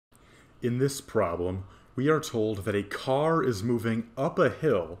In this problem, we are told that a car is moving up a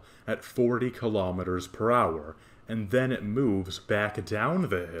hill at 40 kilometers per hour, and then it moves back down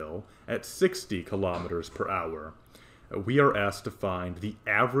the hill at 60 kilometers per hour. We are asked to find the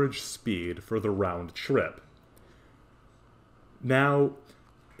average speed for the round trip. Now,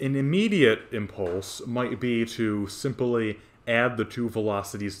 an immediate impulse might be to simply add the two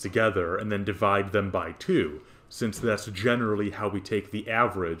velocities together and then divide them by 2, since that's generally how we take the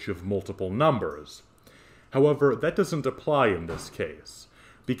average of multiple numbers. However, that doesn't apply in this case.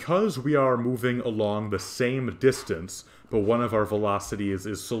 Because we are moving along the same distance, but one of our velocities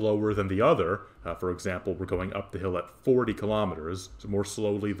is slower than the other, for example, we're going up the hill at 40 kilometers, so more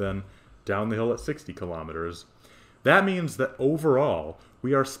slowly than down the hill at 60 kilometers, that means that overall,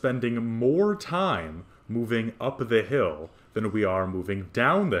 we are spending more time moving up the hill than we are moving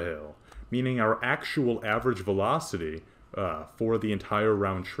down the hill, meaning our actual average velocity for the entire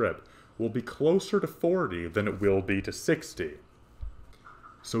round trip will be closer to 40 than it will be to 60.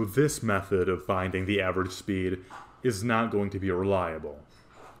 So this method of finding the average speed is not going to be reliable.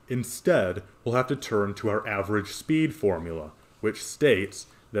 Instead, we'll have to turn to our average speed formula, which states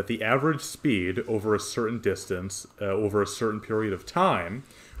that the average speed over a certain distance, over a certain period of time,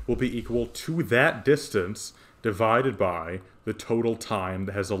 will be equal to that distance divided by the total time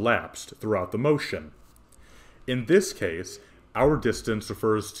that has elapsed throughout the motion. In this case, our distance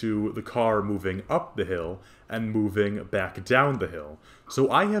refers to the car moving up the hill and moving back down the hill.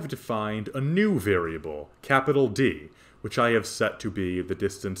 So I have defined a new variable, capital D, which I have set to be the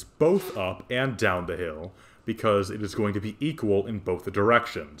distance both up and down the hill, because it is going to be equal in both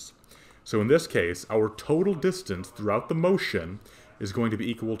directions. So in this case, our total distance throughout the motion is going to be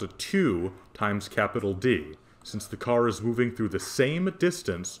equal to 2 times capital D, since the car is moving through the same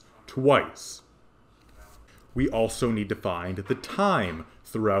distance twice. We also need to find the time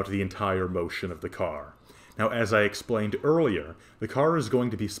throughout the entire motion of the car. Now, as I explained earlier, the car is going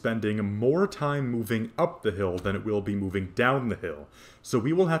to be spending more time moving up the hill than it will be moving down the hill, so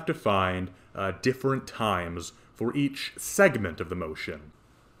we will have to find different times for each segment of the motion.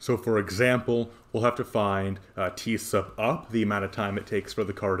 So for example, we'll have to find t sub up, the amount of time it takes for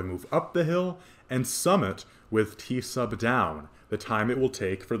the car to move up the hill, and sum it with t sub down, the time it will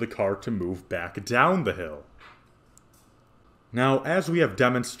take for the car to move back down the hill. Now, as we have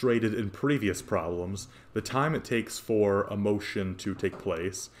demonstrated in previous problems, the time it takes for a motion to take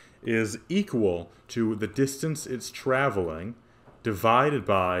place is equal to the distance it's traveling divided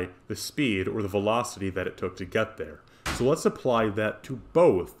by the speed or the velocity that it took to get there. So let's apply that to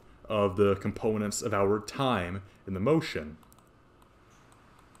both of the components of our time in the motion.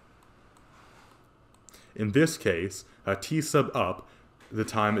 In this case, t sub up, the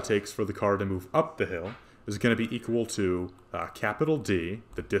time it takes for the car to move up the hill, is going to be equal to capital D,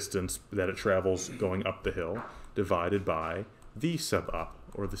 the distance that it travels going up the hill, divided by v sub up,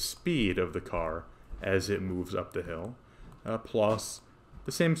 or the speed of the car as it moves up the hill, plus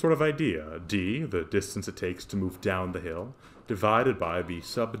the same sort of idea, d, the distance it takes to move down the hill, divided by v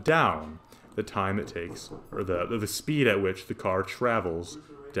sub down, the time it takes, or the speed at which the car travels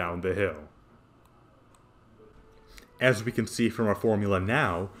down the hill. As we can see from our formula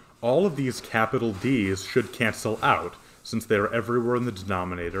now, all of these capital D's should cancel out, since they are everywhere in the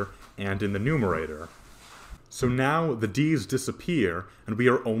denominator and in the numerator. So now the D's disappear, and we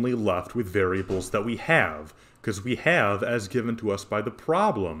are only left with variables that we have, because we have, as given to us by the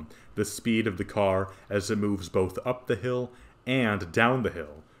problem, the speed of the car as it moves both up the hill and down the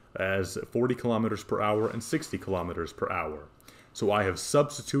hill, as 40 kilometers per hour and 60 kilometers per hour. So I have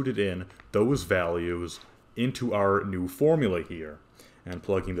substituted in those values into our new formula here. And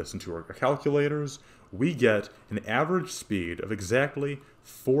plugging this into our calculators, we get an average speed of exactly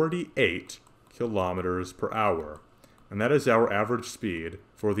 48 kilometers per hour. And that is our average speed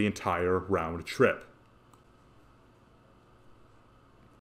for the entire round trip.